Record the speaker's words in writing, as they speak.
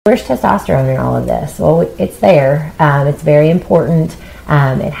Where's testosterone in all of this? Well, it's there. It's very important.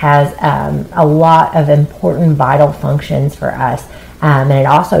 It has a lot of important vital functions for us, and it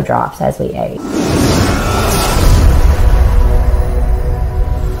also drops as we age.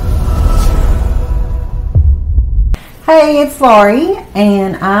 Hey, it's Laurie,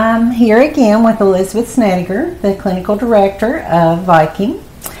 and I'm here again with Elizabeth Snedeker, the Clinical Director of Viking.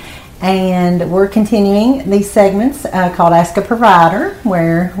 And we're continuing these segments called Ask a Provider,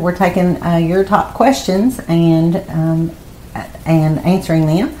 where we're taking your top questions and answering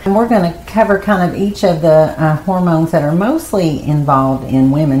them. And we're going to cover kind of each of the hormones that are mostly involved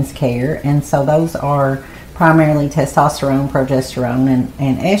in women's care. And so those are primarily testosterone, progesterone,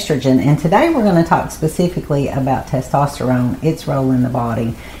 and estrogen. And today we're going to talk specifically about testosterone, its role in the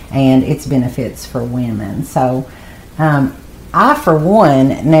body, and its benefits for women. So I, for one,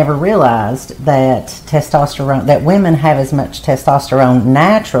 never realized that that women have as much testosterone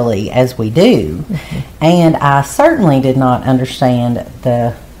naturally as we do. Mm-hmm. And I certainly did not understand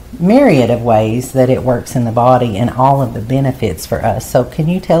the myriad of ways that it works in the body and all of the benefits for us. So can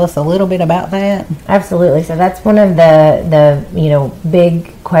you tell us a little bit about that? Absolutely. So that's one of the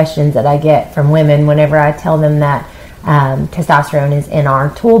big questions that I get from women whenever I tell them that testosterone is in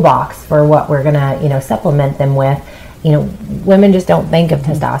our toolbox for what we're going to supplement them with. Women just don't think of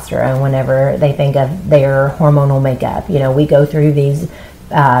testosterone whenever they think of their hormonal makeup. We go through these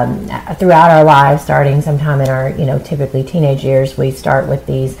throughout our lives, starting sometime in our, typically teenage years. We start with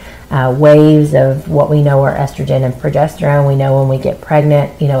these waves of what we know are estrogen and progesterone. We know when we get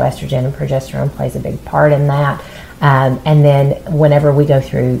pregnant, estrogen and progesterone plays a big part in that. And then whenever we go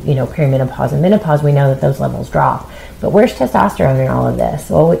through, perimenopause and menopause, we know that those levels drop. But where's testosterone in all of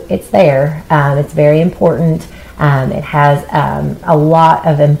this? Well, it's there. It's very important. It has a lot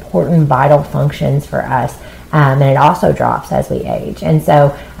of important vital functions for us, and it also drops as we age. And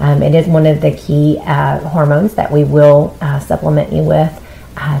so it is one of the key hormones that we will supplement you with,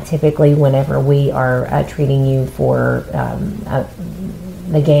 typically whenever we are treating you for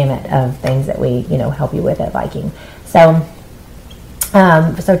the gamut of things that we help you with at Viking. So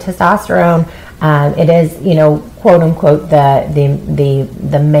testosterone, it is, quote unquote,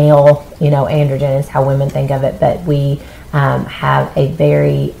 the male, androgen is how women think of it, but we have a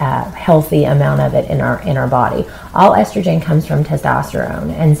very healthy amount of it in our body. All estrogen comes from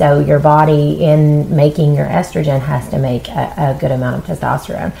testosterone, and so your body, in making your estrogen, has to make a good amount of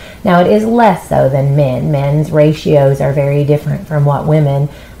testosterone. Now, it is less so than men. Men's ratios are very different from what women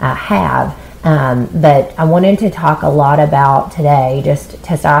have. But I wanted to talk a lot about today just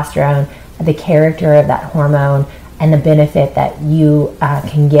testosterone, the character of that hormone, and the benefit that you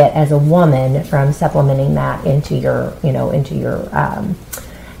can get as a woman from supplementing that into your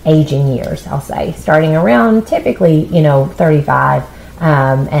aging years, I'll say, starting around typically 35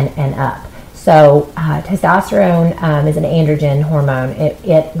 and up. So testosterone is an androgen hormone.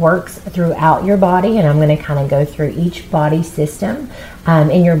 It works throughout your body, and I'm going to kind of go through each body system.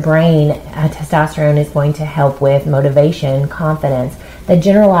 In your brain, testosterone is going to help with motivation, confidence, the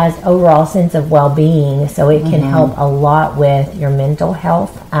generalized overall sense of well-being. So it can help a lot with your mental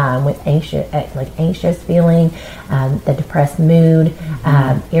health, with anxious feeling, the depressed mood,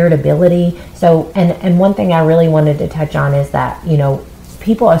 irritability. So, and one thing I really wanted to touch on is that,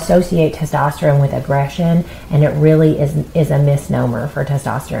 people associate testosterone with aggression, and it really is a misnomer for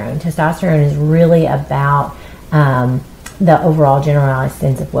testosterone. Testosterone is really about the overall generalized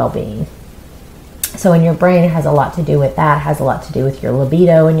sense of well-being. So in your brain, it has a lot to do with that. It has a lot to do with your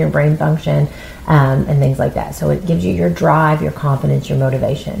libido and your brain function, and things like that. So it gives you your drive, your confidence, your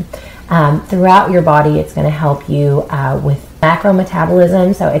motivation. Throughout your body, it's going to help you with macro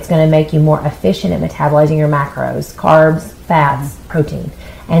metabolism. So it's going to make you more efficient at metabolizing your macros, carbs, fats, protein.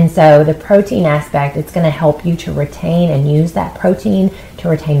 And so the protein aspect, it's going to help you to retain and use that protein to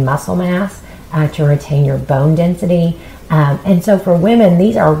retain muscle mass, to retain your bone density. And so for women,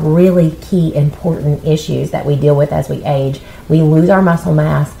 these are really key, important issues that we deal with as we age. We lose our muscle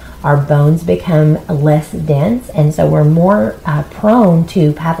mass, our bones become less dense, and so we're more prone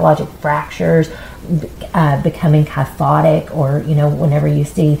to pathologic fractures, becoming kyphotic, or whenever you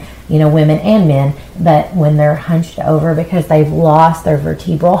see women and men, but when they're hunched over because they've lost their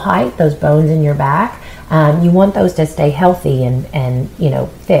vertebral height, those bones in your back, you want those to stay healthy and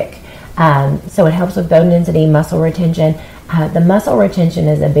thick. So it helps with bone density, muscle retention. The muscle retention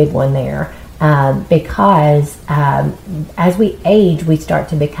is a big one there, because as we age, we start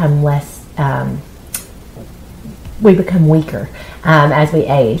to become less, we become weaker as we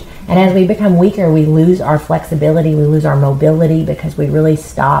age. And as we become weaker, we lose our flexibility, we lose our mobility, because we really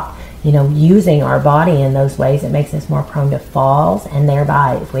stop using our body in those ways, it makes us more prone to falls, and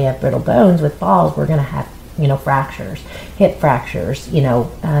thereby, if we have brittle bones with falls, we're going to have fractures, hip fractures,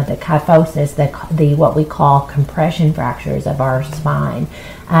 the kyphosis, the what we call compression fractures of our spine.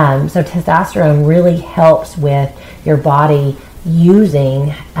 So testosterone really helps with your body using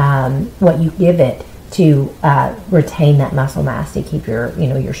what you give it to retain that muscle mass to keep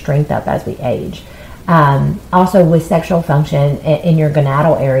your strength up as we age. Also with sexual function in your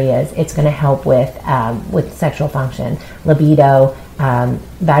gonadal areas, it's going to help with sexual function, libido,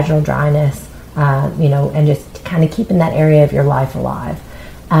 vaginal dryness, and just kind of keeping that area of your life alive.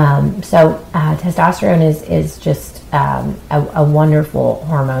 So testosterone is just a wonderful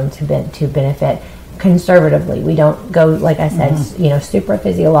hormone to benefit conservatively. We don't go, like I said, super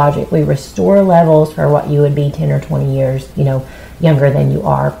physiologic. We restore levels for what you would be 10 or 20 years, younger than you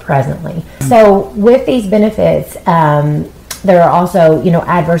are presently. So with these benefits, there are also,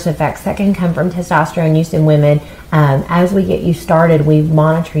 adverse effects that can come from testosterone use in women. As we get you started, we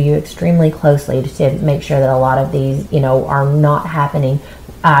monitor you extremely closely to make sure that a lot of these, are not happening.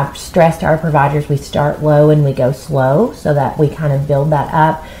 Stress to our providers, we start low and we go slow so that we kind of build that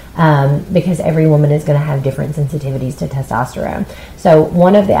up. Because every woman is going to have different sensitivities to testosterone. So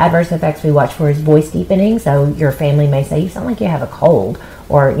one of the adverse effects we watch for is voice deepening. So your family may say, you sound like you have a cold,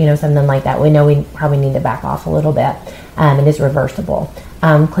 or something like that. We know we probably need to back off a little bit. It is reversible.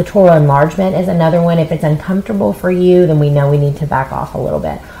 Clitoral enlargement is another one. If it's uncomfortable for you, then we know we need to back off a little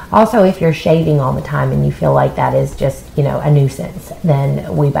bit. Also, if you're shaving all the time and you feel like that is just, a nuisance,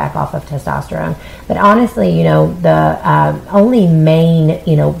 then we back off of testosterone. But honestly, the only main,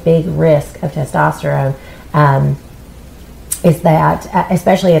 big risk of testosterone is that,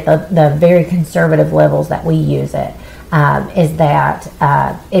 especially at the very conservative levels that we use it, is that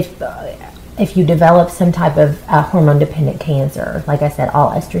if you develop some type of hormone-dependent cancer, like I said,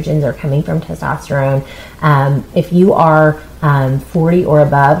 all estrogens are coming from testosterone. If you are 40 or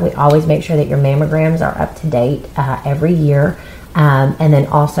above, we always make sure that your mammograms are up to date every year. And then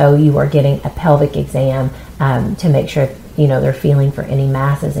also you are getting a pelvic exam to make sure they're feeling for any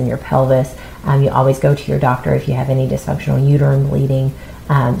masses in your pelvis. You always go to your doctor if you have any dysfunctional uterine bleeding.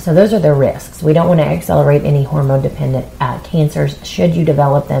 So those are the risks. We don't want to accelerate any hormone-dependent cancers should you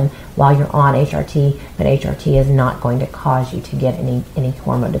develop them while you're on HRT, but HRT is not going to cause you to get any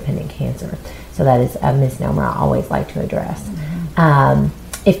hormone-dependent cancer. So that is a misnomer I always like to address.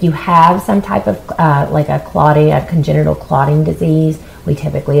 If you have some type of like a congenital clotting disease, we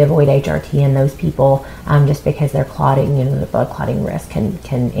typically avoid HRT in those people just because their clotting, the blood clotting risk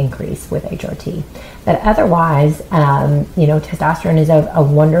can increase with HRT. But otherwise, testosterone is a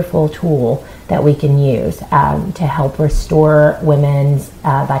wonderful tool that we can use to help restore women's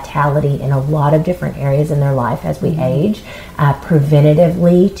vitality in a lot of different areas in their life as we age,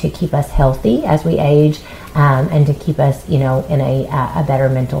 preventatively to keep us healthy as we age, and to keep us, in a better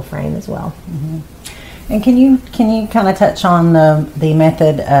mental frame as well. Mm-hmm. And can you kind of touch on the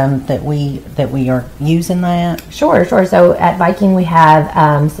method that we are using that? Sure. So at Viking we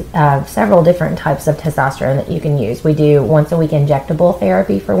have several different types of testosterone that you can use. We do once a week injectable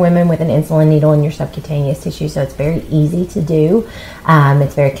therapy for women with an insulin needle in your subcutaneous tissue, so it's very easy to do.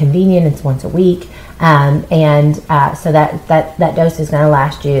 It's very convenient. It's once a week. So that dose is going to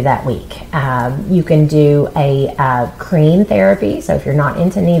last you that week. You can do a cream therapy. So if you're not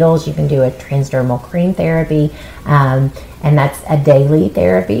into needles, you can do a transdermal cream therapy, and that's a daily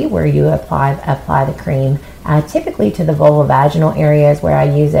therapy where you apply the cream typically to the vulvovaginal areas where I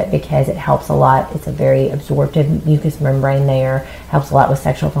use it because it helps a lot. It's a very absorptive mucous membrane there. Helps a lot with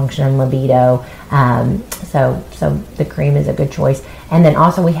sexual function and libido. So the cream is a good choice. And then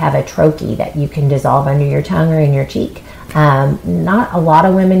also we have a troche that you can dissolve under your tongue or in your cheek. Not a lot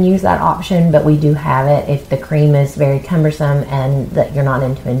of women use that option, but we do have it if the cream is very cumbersome and that you're not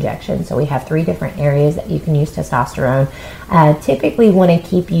into injection. So we have 3 different areas that you can use testosterone. Typically want to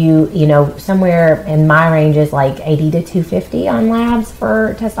keep you, somewhere in my range is like 80 to 250 on labs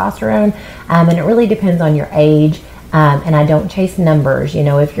for testosterone. And it really depends on your age. And I don't chase numbers.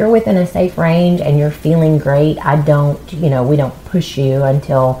 If you're within a safe range and you're feeling great, we don't push you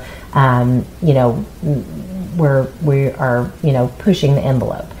until, we are pushing the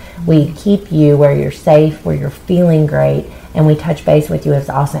envelope. We keep you where you're safe, where you're feeling great, and we touch base with you as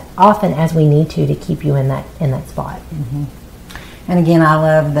often as we need to keep you in that spot. Mm-hmm. And again, I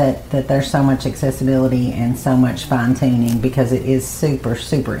love that there's so much accessibility and so much fine tuning because it is super,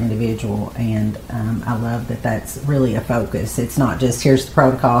 super individual, and I love that that's really a focus. It's not just here's the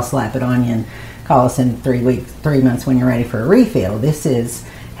protocol, slap it on you, and call us in 3 months when you're ready for a refill. This is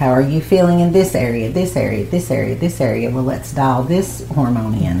How are you feeling in this area, this area, this area, this area? Well, let's dial this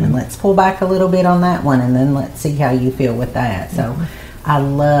hormone in, and let's pull back a little bit on that one, and then let's see how you feel with that. So I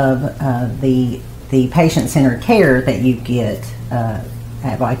love the patient-centered care that you get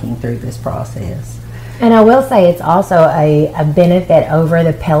at Viking through this process. And I will say it's also a benefit over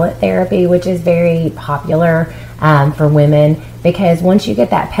the pellet therapy, which is very popular for women, because once you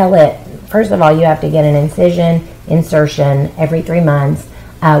get that pellet, first of all, you have to get an insertion every 3 months.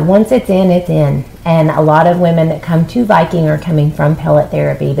 Once it's in, it's in. And a lot of women that come to Viking are coming from pellet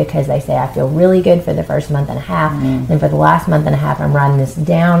therapy because they say, I feel really good for the first month and a half. And for the last month and a half, I'm riding this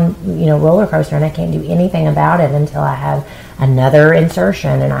down, roller coaster, and I can't do anything about it until I have another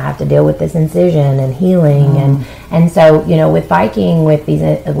insertion, and I have to deal with this incision and healing. And so, with Viking, with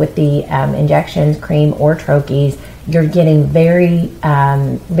the injections, cream, or troches, you're getting very,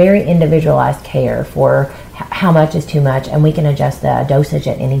 very individualized care for how much is too much, and we can adjust the dosage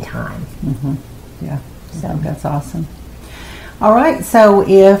at any time. Yeah, so that's awesome. All right, so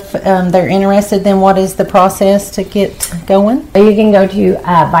if they're interested, then what is the process to get going? You can go to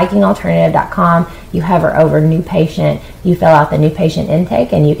vikingalternative.com. You hover over new patient. You fill out the new patient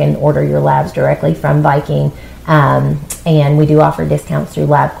intake, and you can order your labs directly from Viking. And we do offer discounts through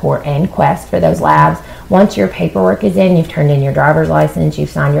LabCorp and Quest for those labs. Once your paperwork is in, you've turned in your driver's license, you've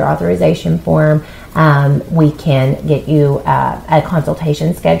signed your authorization form, we can get you a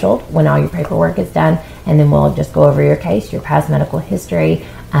consultation scheduled when all your paperwork is done, and then we'll just go over your case, your past medical history,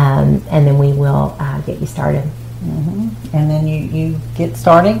 and then we will get you started. And then you get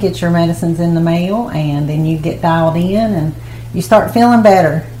started, get your medicines in the mail, and then you get dialed in and you start feeling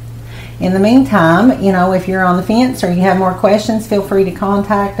better. In the meantime, if you're on the fence or you have more questions, feel free to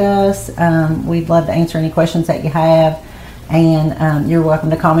contact us. We'd love to answer any questions that you have. And you're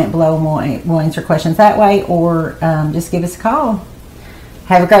welcome to comment below, and we'll answer questions that way, or just give us a call.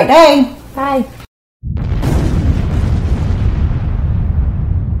 Have a great day. Bye.